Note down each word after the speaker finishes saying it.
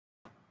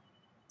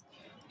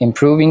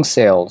Improving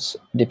sales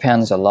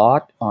depends a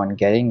lot on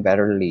getting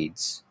better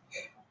leads.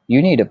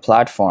 You need a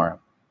platform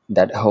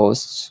that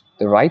hosts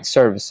the right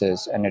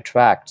services and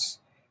attracts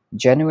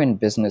genuine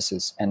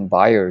businesses and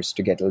buyers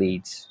to get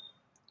leads.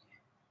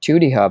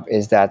 TuteeHUB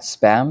is that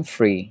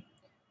spam-free,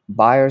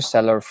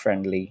 buyer-seller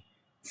friendly,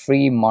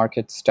 free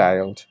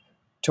market-styled,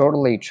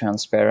 totally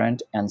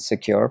transparent and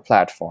secure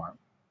platform.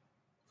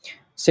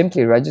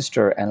 Simply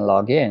register and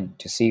log in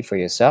to see for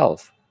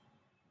yourself.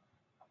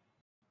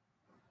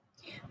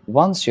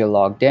 Once you're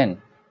logged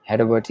in, head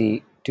over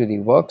to the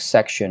Work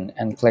section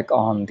and click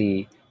on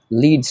the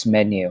Leads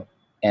menu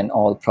in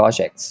all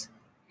projects.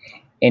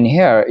 In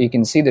here, you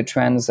can see the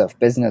trends of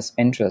business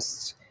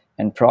interests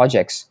and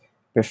projects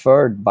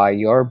preferred by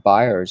your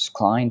buyers,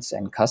 clients,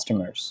 and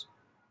customers.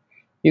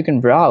 You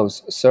can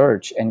browse,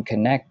 search, and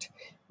connect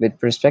with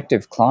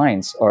prospective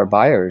clients or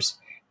buyers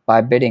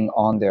by bidding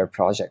on their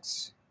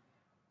projects.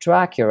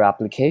 Track your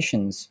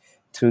applications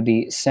through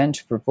the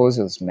Send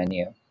Proposals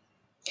menu.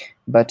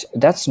 But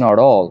that's not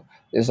all.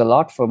 There's a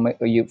lot for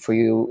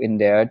you in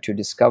there to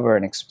discover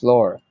and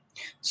explore.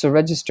 So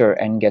register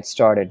and get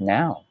started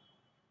now.